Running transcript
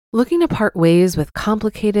Looking to part ways with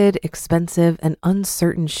complicated, expensive, and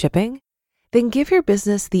uncertain shipping? Then give your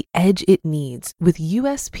business the edge it needs with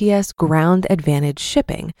USPS Ground Advantage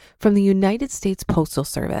shipping from the United States Postal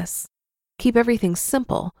Service. Keep everything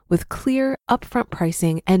simple with clear, upfront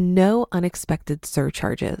pricing and no unexpected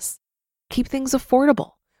surcharges. Keep things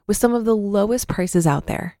affordable with some of the lowest prices out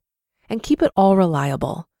there. And keep it all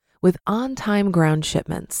reliable with on-time ground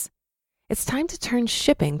shipments. It's time to turn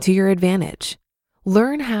shipping to your advantage.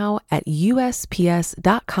 Learn how at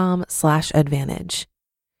USPS.com/advantage.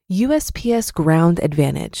 USPS Ground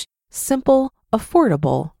Advantage. Simple,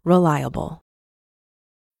 affordable, reliable.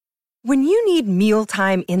 When you need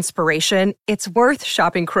mealtime inspiration, it's worth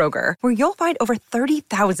shopping Kroger, where you'll find over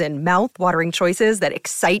 30,000 mouth-watering choices that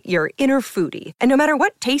excite your inner foodie. And no matter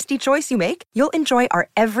what tasty choice you make, you'll enjoy our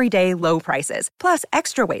everyday low prices, plus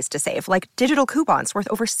extra ways to save, like digital coupons worth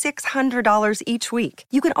over $600 each week.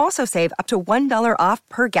 You can also save up to $1 off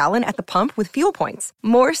per gallon at the pump with fuel points.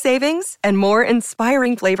 More savings and more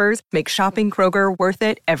inspiring flavors make shopping Kroger worth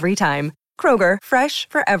it every time. Kroger, fresh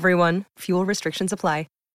for everyone. Fuel restrictions apply.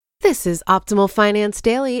 This is Optimal Finance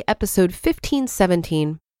Daily, episode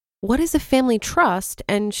 1517. What is a family trust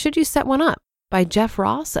and should you set one up? By Jeff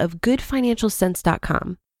Ross of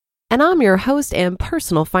GoodFinancialCents.com. And I'm your host and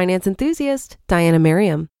personal finance enthusiast, Diana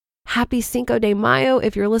Merriam. Happy Cinco de Mayo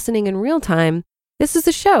if you're listening in real time. This is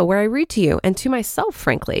a show where I read to you and to myself,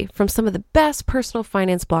 frankly, from some of the best personal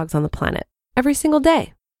finance blogs on the planet every single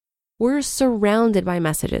day. We're surrounded by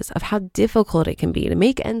messages of how difficult it can be to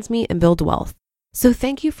make ends meet and build wealth. So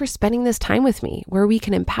thank you for spending this time with me, where we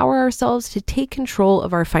can empower ourselves to take control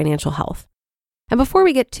of our financial health. And before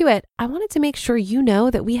we get to it, I wanted to make sure you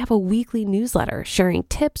know that we have a weekly newsletter sharing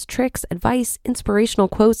tips, tricks, advice, inspirational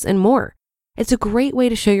quotes, and more. It's a great way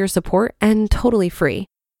to show your support and totally free.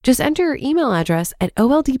 Just enter your email address at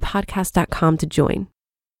oldpodcast.com to join.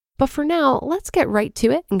 But for now, let's get right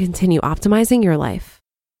to it and continue optimizing your life.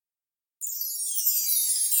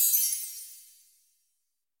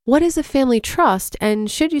 What is a family trust and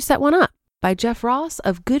should you set one up? By Jeff Ross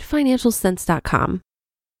of GoodFinancialCents.com.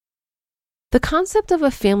 The concept of a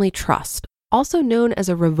family trust, also known as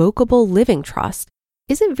a revocable living trust,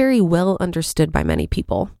 isn't very well understood by many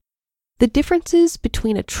people. The differences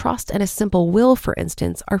between a trust and a simple will, for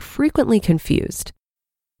instance, are frequently confused.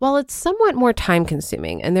 While it's somewhat more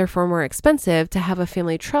time-consuming and therefore more expensive to have a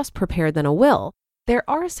family trust prepared than a will, there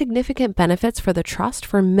are significant benefits for the trust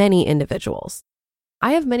for many individuals.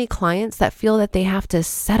 I have many clients that feel that they have to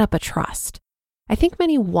set up a trust. I think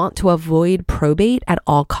many want to avoid probate at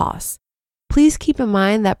all costs. Please keep in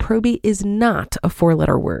mind that probate is not a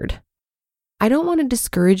 4-letter word. I don't want to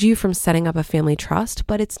discourage you from setting up a family trust,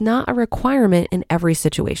 but it's not a requirement in every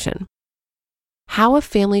situation. How a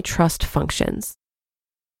family trust functions.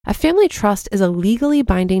 A family trust is a legally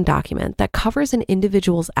binding document that covers an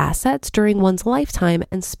individual's assets during one's lifetime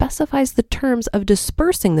and specifies the terms of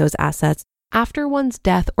dispersing those assets after one's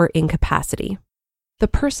death or incapacity. The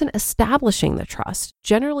person establishing the trust,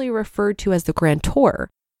 generally referred to as the grantor,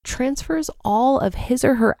 transfers all of his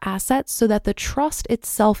or her assets so that the trust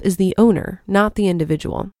itself is the owner, not the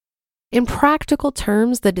individual. In practical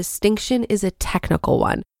terms, the distinction is a technical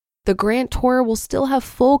one. The grantor will still have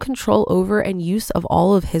full control over and use of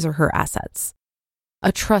all of his or her assets.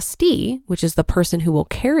 A trustee, which is the person who will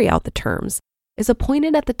carry out the terms, is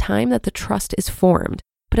appointed at the time that the trust is formed,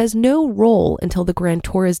 but has no role until the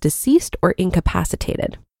grantor is deceased or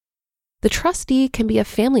incapacitated. The trustee can be a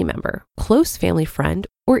family member, close family friend,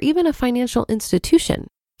 or even a financial institution.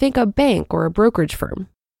 Think a bank or a brokerage firm.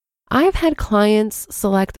 I've had clients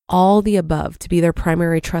select all the above to be their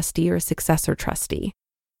primary trustee or successor trustee.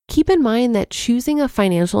 Keep in mind that choosing a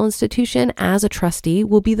financial institution as a trustee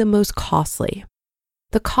will be the most costly.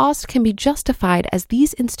 The cost can be justified as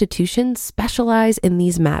these institutions specialize in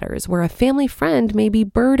these matters, where a family friend may be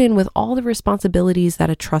burdened with all the responsibilities that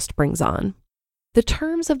a trust brings on. The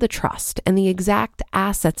terms of the trust and the exact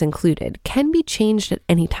assets included can be changed at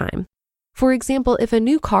any time. For example, if a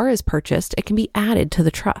new car is purchased, it can be added to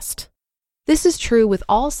the trust. This is true with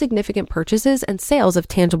all significant purchases and sales of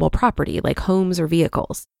tangible property like homes or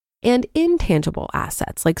vehicles, and intangible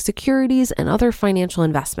assets like securities and other financial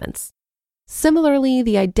investments. Similarly,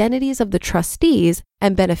 the identities of the trustees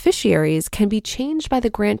and beneficiaries can be changed by the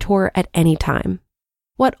grantor at any time.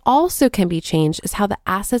 What also can be changed is how the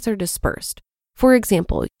assets are dispersed. For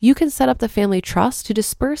example, you can set up the family trust to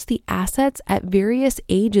disperse the assets at various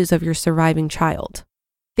ages of your surviving child.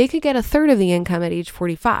 They could get a third of the income at age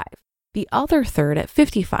 45, the other third at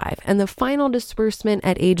 55, and the final disbursement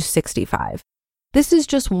at age 65. This is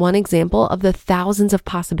just one example of the thousands of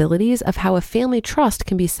possibilities of how a family trust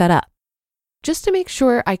can be set up. Just to make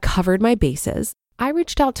sure I covered my bases, I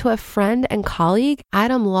reached out to a friend and colleague,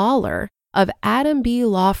 Adam Lawler of Adam B.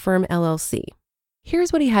 Law Firm, LLC.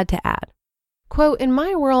 Here's what he had to add. Quote, in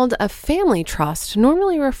my world, a family trust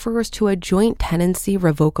normally refers to a joint tenancy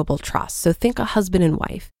revocable trust. So think a husband and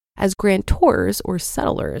wife as grantors or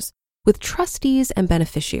settlers with trustees and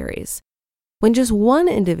beneficiaries. When just one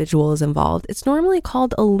individual is involved, it's normally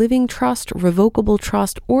called a living trust, revocable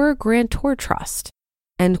trust, or grantor trust.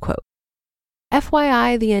 End quote.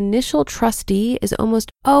 FYI, the initial trustee is almost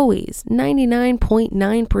always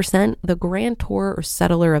 99.9% the grantor or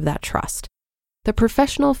settler of that trust. The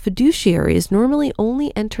professional fiduciaries normally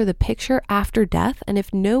only enter the picture after death and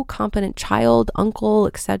if no competent child, uncle,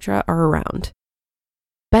 etc. are around.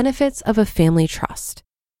 Benefits of a family trust.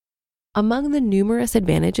 Among the numerous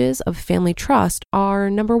advantages of family trust are,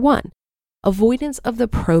 number 1, avoidance of the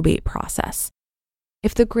probate process.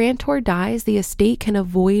 If the grantor dies, the estate can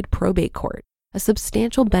avoid probate court, a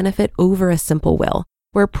substantial benefit over a simple will,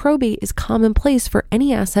 where probate is commonplace for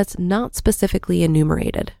any assets not specifically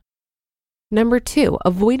enumerated. Number 2,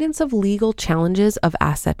 avoidance of legal challenges of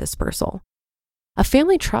asset dispersal. A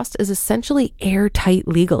family trust is essentially airtight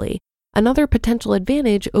legally, another potential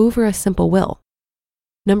advantage over a simple will.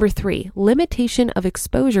 Number 3, limitation of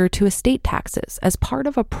exposure to estate taxes as part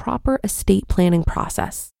of a proper estate planning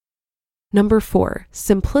process. Number 4,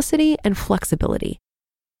 simplicity and flexibility.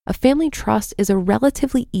 A family trust is a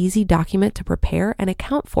relatively easy document to prepare and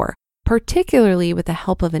account for, particularly with the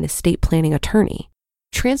help of an estate planning attorney.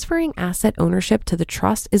 Transferring asset ownership to the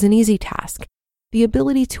trust is an easy task. The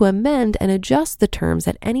ability to amend and adjust the terms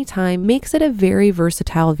at any time makes it a very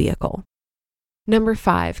versatile vehicle. Number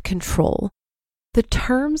 5, control. The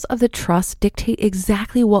terms of the trust dictate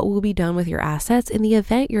exactly what will be done with your assets in the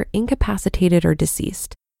event you're incapacitated or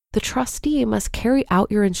deceased. The trustee must carry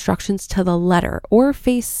out your instructions to the letter or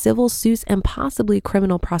face civil suits and possibly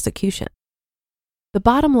criminal prosecution. The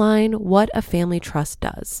bottom line, what a family trust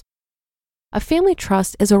does. A family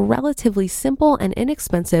trust is a relatively simple and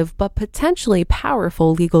inexpensive but potentially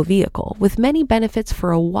powerful legal vehicle with many benefits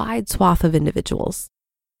for a wide swath of individuals.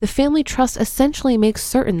 The family trust essentially makes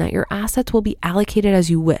certain that your assets will be allocated as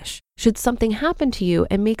you wish, should something happen to you,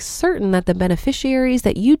 and makes certain that the beneficiaries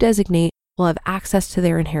that you designate will have access to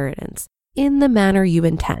their inheritance in the manner you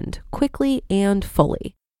intend, quickly and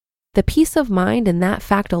fully. The peace of mind in that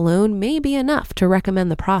fact alone may be enough to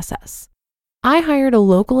recommend the process. I hired a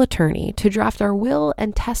local attorney to draft our will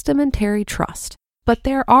and testamentary trust, but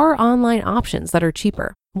there are online options that are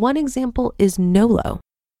cheaper. One example is Nolo.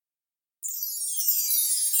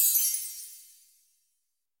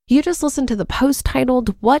 You just listened to the post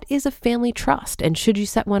titled, What is a Family Trust and Should You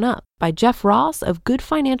Set One Up? By Jeff Ross of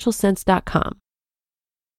GoodFinancialSense.com.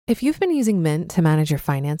 If you've been using Mint to manage your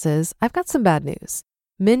finances, I've got some bad news.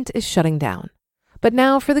 Mint is shutting down. But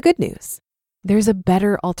now for the good news. There's a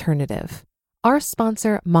better alternative. Our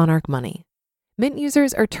sponsor, Monarch Money. Mint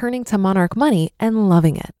users are turning to Monarch Money and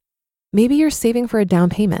loving it. Maybe you're saving for a down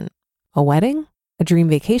payment, a wedding, a dream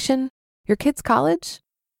vacation, your kid's college.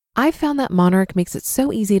 I found that Monarch makes it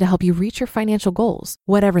so easy to help you reach your financial goals,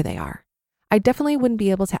 whatever they are. I definitely wouldn't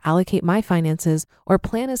be able to allocate my finances or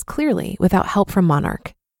plan as clearly without help from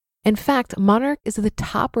Monarch. In fact, Monarch is the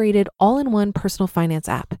top-rated all-in-one personal finance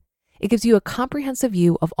app. It gives you a comprehensive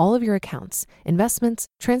view of all of your accounts, investments,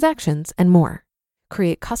 transactions, and more.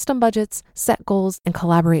 Create custom budgets, set goals, and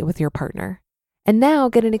collaborate with your partner. And now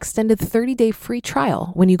get an extended 30-day free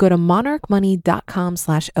trial when you go to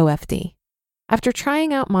monarchmoney.com/OFD. After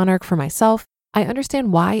trying out Monarch for myself, I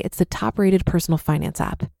understand why it's the top-rated personal finance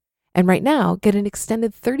app. And right now, get an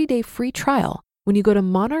extended 30-day free trial when you go to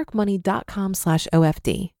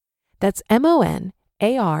monarchmoney.com/OFD. That's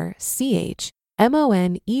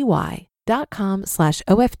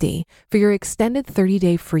monarchmoney.com/OFD for your extended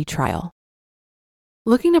 30-day free trial.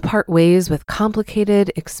 Looking to part ways with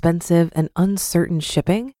complicated, expensive, and uncertain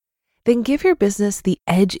shipping? Then give your business the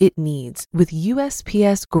edge it needs with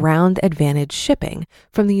USPS Ground Advantage shipping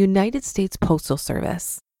from the United States Postal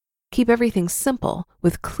Service. Keep everything simple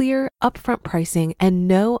with clear, upfront pricing and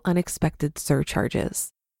no unexpected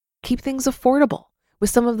surcharges. Keep things affordable with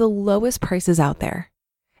some of the lowest prices out there.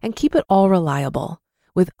 And keep it all reliable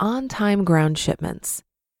with on-time ground shipments.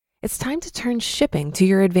 It's time to turn shipping to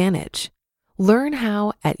your advantage. Learn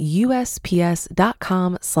how at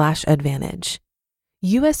USPS.com/advantage.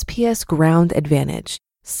 USPS Ground Advantage.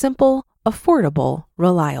 Simple, affordable,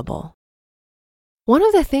 reliable. One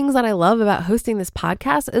of the things that I love about hosting this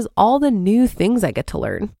podcast is all the new things I get to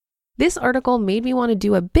learn. This article made me want to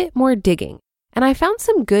do a bit more digging, and I found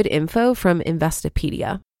some good info from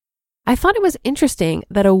Investopedia. I thought it was interesting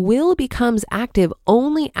that a will becomes active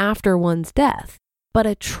only after one's death, but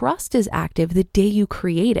a trust is active the day you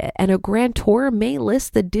create it, and a grantor may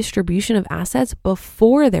list the distribution of assets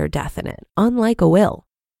before their death in it, unlike a will.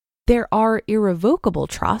 There are irrevocable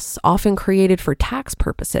trusts, often created for tax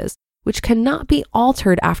purposes, which cannot be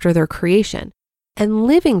altered after their creation, and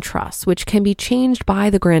living trusts, which can be changed by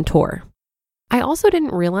the grantor. I also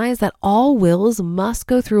didn't realize that all wills must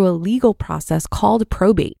go through a legal process called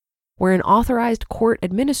probate, where an authorized court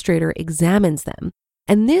administrator examines them.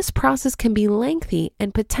 And this process can be lengthy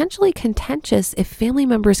and potentially contentious if family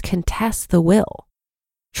members contest the will.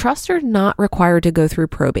 Trusts are not required to go through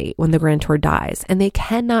probate when the grantor dies, and they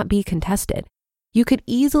cannot be contested. You could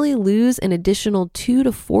easily lose an additional 2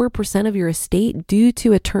 to 4% of your estate due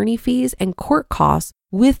to attorney fees and court costs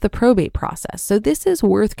with the probate process, so this is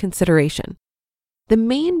worth consideration. The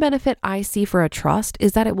main benefit I see for a trust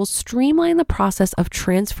is that it will streamline the process of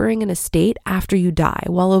transferring an estate after you die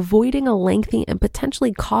while avoiding a lengthy and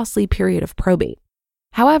potentially costly period of probate.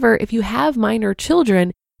 However, if you have minor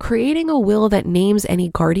children, creating a will that names any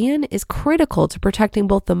guardian is critical to protecting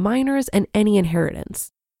both the minors and any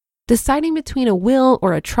inheritance. Deciding between a will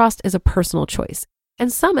or a trust is a personal choice,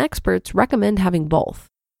 and some experts recommend having both.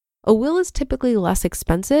 A will is typically less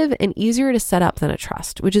expensive and easier to set up than a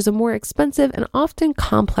trust, which is a more expensive and often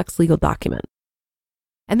complex legal document.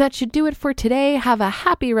 And that should do it for today. Have a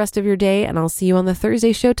happy rest of your day, and I'll see you on the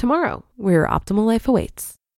Thursday show tomorrow, where your optimal life awaits.